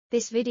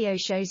This video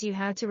shows you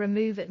how to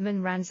remove ADMON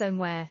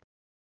ransomware.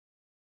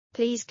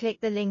 Please click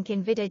the link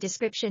in video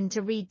description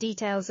to read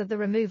details of the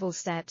removal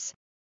steps.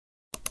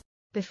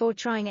 Before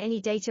trying any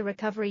data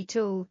recovery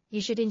tool,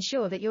 you should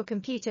ensure that your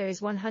computer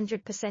is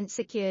 100%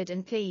 secured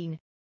and clean.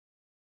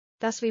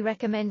 Thus we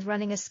recommend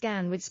running a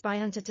scan with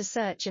SpyHunter to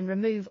search and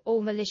remove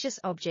all malicious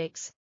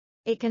objects.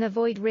 It can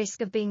avoid risk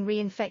of being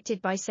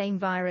reinfected by same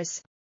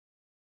virus.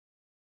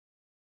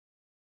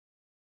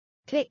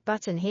 Click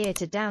button here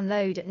to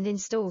download and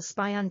install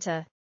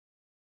SpyHunter.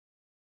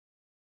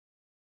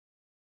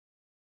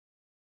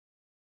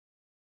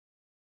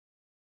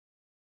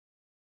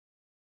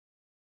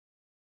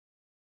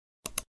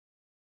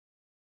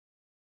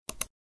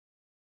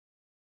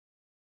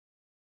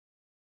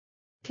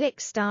 Click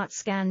Start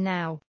Scan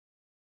now.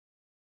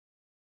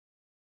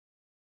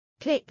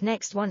 Click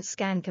Next once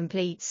scan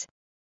completes.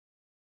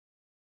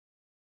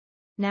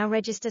 Now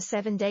register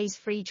 7 days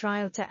free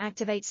trial to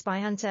activate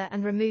SpyHunter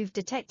and remove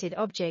detected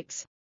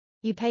objects.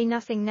 You pay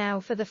nothing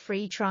now for the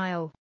free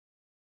trial.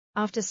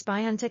 After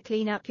SpyHunter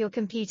clean up your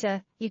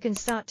computer, you can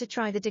start to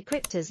try the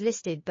decryptors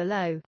listed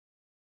below.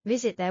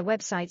 Visit their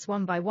websites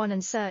one by one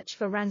and search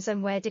for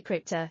ransomware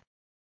decryptor.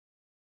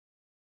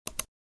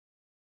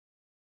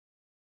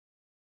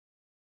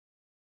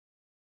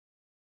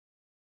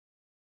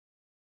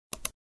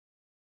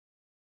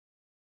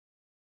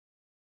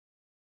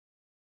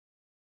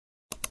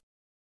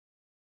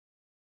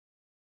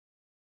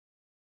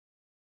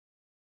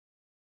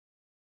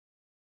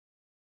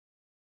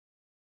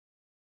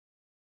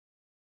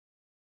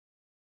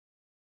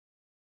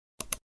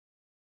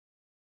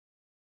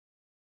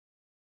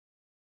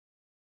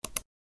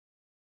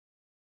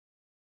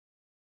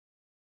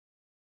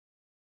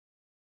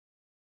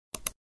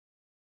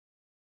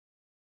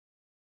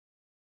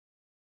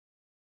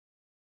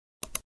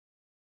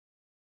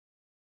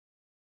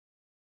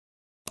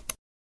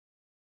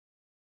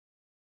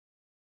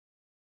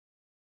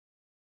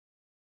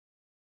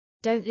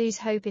 Don't lose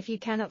hope if you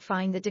cannot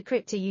find the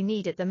decryptor you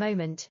need at the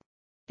moment.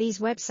 These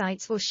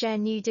websites will share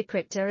new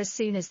decryptor as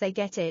soon as they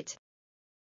get it.